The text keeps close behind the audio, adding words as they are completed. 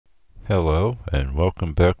Hello and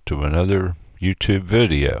welcome back to another YouTube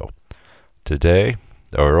video. Today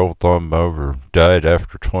our old lawnmower died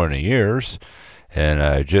after 20 years and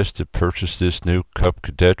I just had purchased this new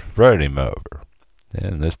Cadet riding mower.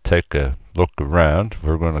 And let's take a look around.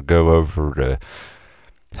 We're going to go over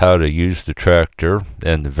how to use the tractor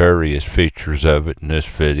and the various features of it in this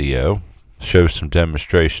video. Show some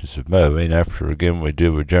demonstrations of mowing after again we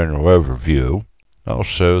do a general overview.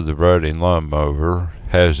 Also, the riding lawnmower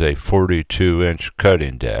has a 42-inch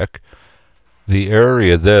cutting deck. The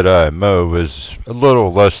area that I mow is a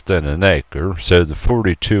little less than an acre, so the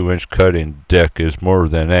 42-inch cutting deck is more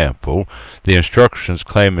than ample. The instructions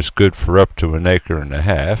claim it's good for up to an acre and a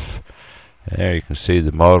half. There you can see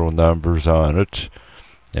the model numbers on it.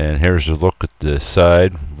 And here's a look at the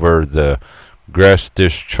side where the grass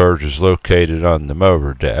discharge is located on the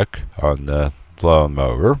mower deck, on the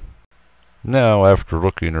lawnmower. Now, after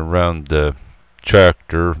looking around the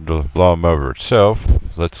tractor, the lawnmower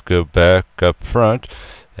itself, let's go back up front,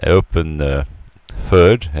 open the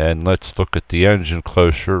hood, and let's look at the engine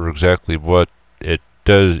closer, exactly what it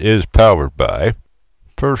is powered by.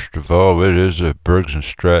 First of all, it is a Briggs &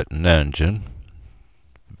 Stratton engine.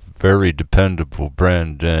 Very dependable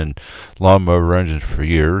brand and lawnmower engines for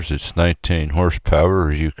years. It's 19 horsepower,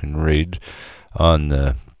 as you can read on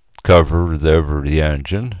the cover over the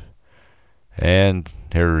engine. And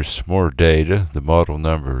here is more data, the model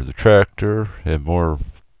number of the tractor, and more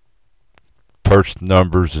parts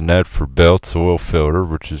numbers and that for belts, oil filter,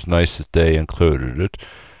 which is nice that they included it.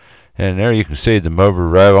 And there you can see the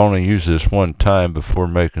mower. I only used this one time before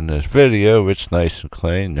making this video. It's nice and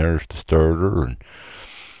clean. There's the starter, and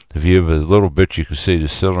if you have a little bit you can see the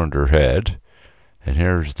cylinder head. And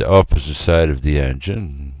here's the opposite side of the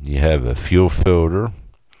engine. You have a fuel filter.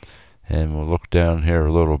 And we'll look down here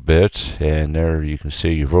a little bit, and there you can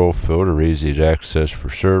see your oil filter, easy to access for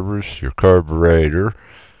service, your carburetor.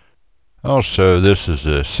 Also, this is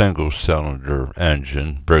a single-cylinder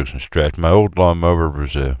engine, Briggs & Stratton. My old lawnmower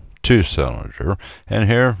was a two-cylinder. And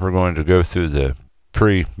here we're going to go through the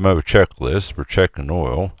pre-mow checklist. We're checking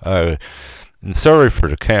oil. I'm sorry for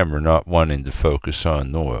the camera not wanting to focus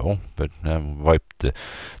on oil, but I'll wipe the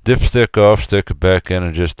dipstick off, stick it back in,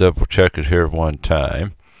 and just double-check it here one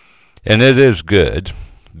time. And it is good,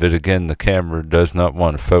 but again the camera does not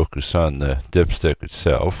want to focus on the dipstick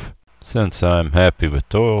itself. Since I'm happy with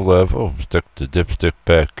the oil level, stick the dipstick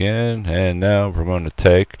back in, and now we're going to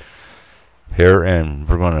take here and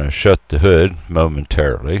we're going to shut the hood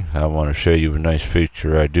momentarily. I want to show you a nice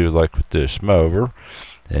feature I do like with this mower.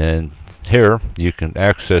 And here you can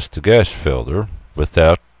access the gas filter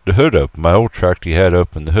without the hood open. My old tractor you had to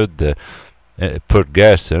open the hood to put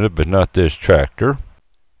gas in it, but not this tractor.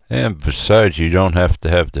 And besides, you don't have to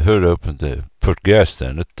have the hood open to put gas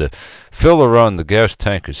in it. The filler on the gas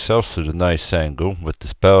tank itself is at a nice angle with the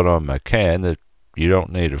spout on my can that you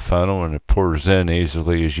don't need a funnel, and it pours in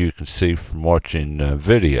easily, as you can see from watching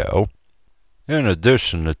video. In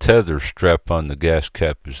addition, the tether strap on the gas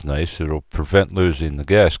cap is nice. It'll prevent losing the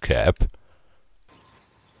gas cap.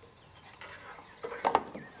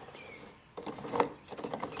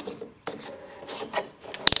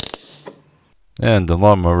 And the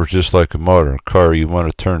lawnmower is just like a modern car. You want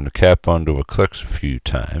to turn the cap on till it clicks a few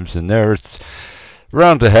times. And there it's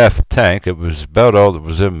around a half a tank. It was about all that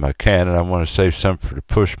was in my can, and I want to save some for the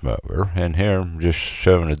push mower. And here I'm just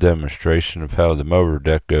showing a demonstration of how the mower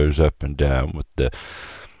deck goes up and down with the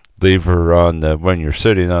lever on the, when you're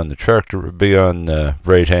sitting on the tractor, it would be on the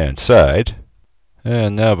right hand side.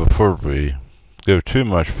 And now before we go too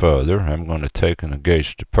much further, I'm going to take and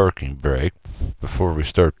engage the parking brake. Before we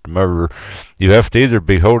start the mower, you have to either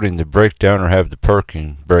be holding the brake down or have the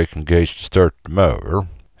parking brake engaged to start the mower.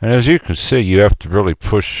 And as you can see, you have to really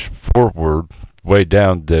push forward way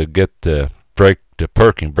down to get the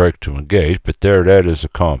parking brake to engage, but there that is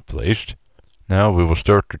accomplished. Now we will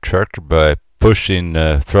start the tractor by pushing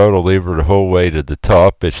the throttle lever the whole way to the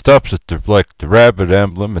top. It stops at the rabbit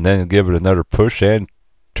emblem, and then give it another push and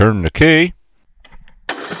turn the key.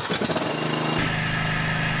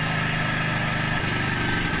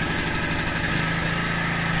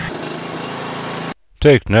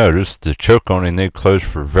 Take notice, the choke only need close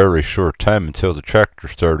for a very short time until the tractor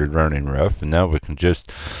started running rough, and now we can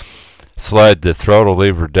just slide the throttle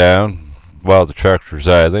lever down while the tractor is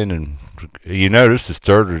idling, and you notice it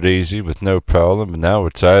started easy with no problem, and now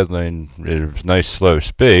it's idling at a nice slow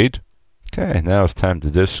speed. Okay, now it's time to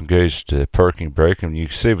disengage the parking brake, and you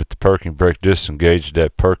can see with the parking brake disengaged,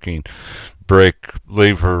 that parking brake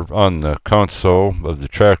lever on the console of the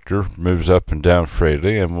tractor moves up and down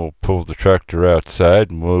freely, and we'll pull the tractor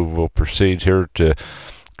outside, and we will proceed here to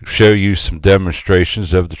show you some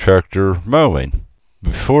demonstrations of the tractor mowing.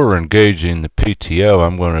 Before engaging the PTO,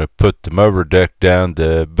 I'm going to put the mower deck down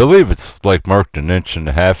to, I believe it's like marked 1.5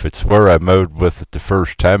 inches. It's where I mowed with it the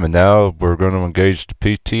first time, and now we're going to engage the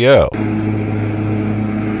PTO.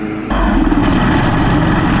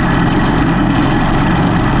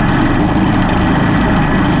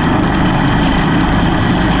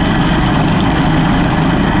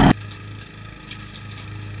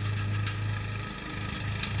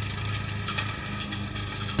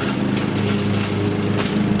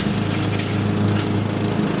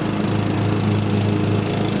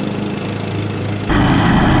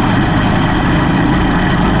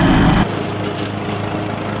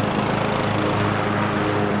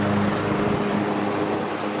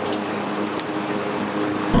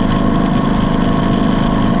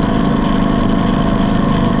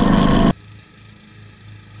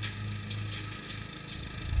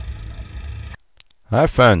 I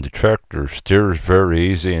find the tractor steers very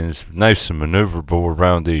easy and it's nice and maneuverable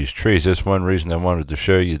around these trees. That's one reason I wanted to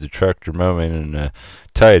show you the tractor mowing in a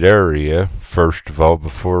tight area, first of all,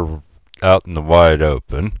 before out in the wide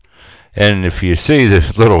open. And if you see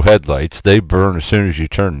the little headlights, they burn as soon as you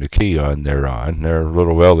turn the key on. They're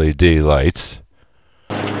little LED lights.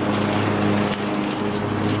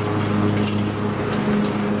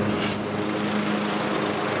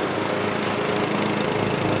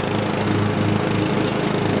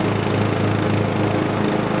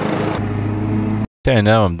 Okay,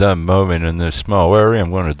 now I'm done mowing in this small area.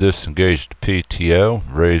 I'm going to disengage the PTO,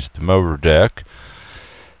 raise the mower deck,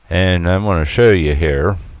 and I'm going to show you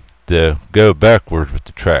here to go backwards with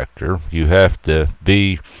the tractor. You have to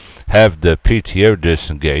have the PTO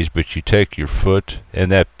disengaged, but you take your foot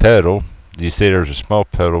and that pedal. You see there's a small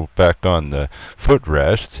pedal back on the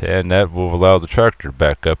footrest, and that will allow the tractor to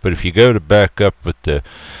back up. But if you go to back up with the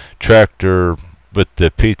tractor with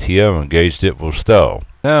the PTO engaged, it will stall.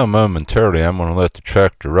 Now momentarily I'm going to let the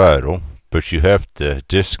tractor idle, but you have to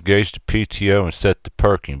disengage the PTO and set the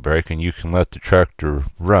parking brake, and you can let the tractor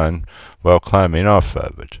run while climbing off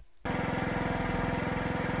of it.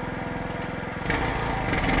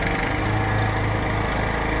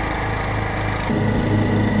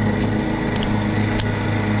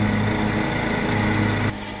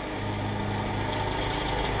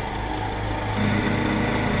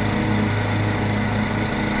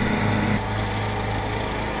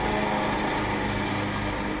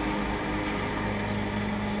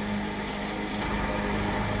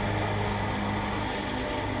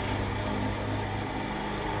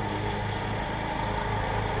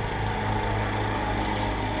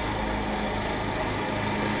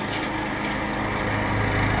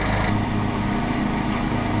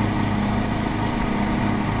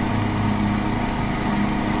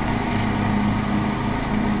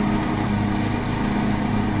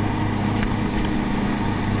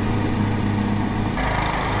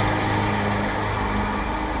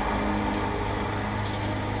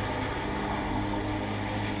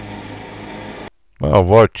 While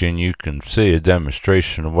watching, you can see a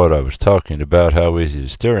demonstration of what I was talking about, how easy the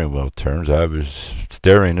steering wheel turns. I was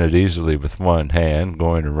steering it easily with one hand,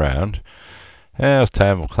 going around. Now it's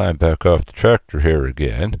time to climb back off the tractor here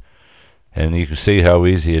again. And you can see how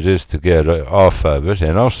easy it is to get off of it,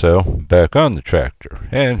 and also back on the tractor.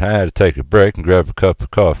 And I had to take a break and grab a cup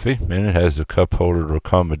of coffee, and it has a cup holder to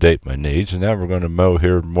accommodate my needs. And now we're going to mow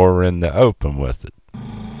here more in the open with it.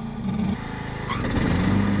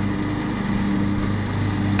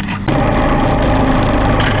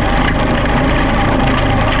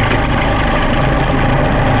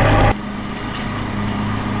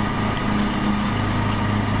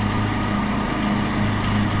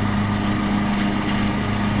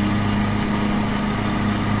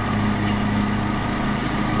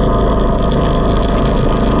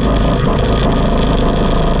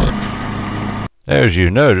 As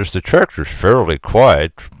you notice, the tractor's fairly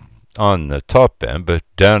quiet on the top end, but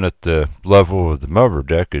down at the level of the mower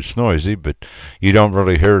deck it's noisy, but you don't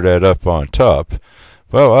really hear that up on top.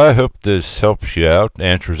 Well, I hope this helps you out,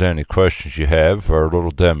 answers any questions you have for our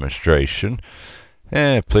little demonstration.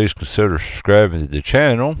 And please consider subscribing to the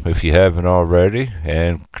channel if you haven't already,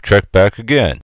 and check back again.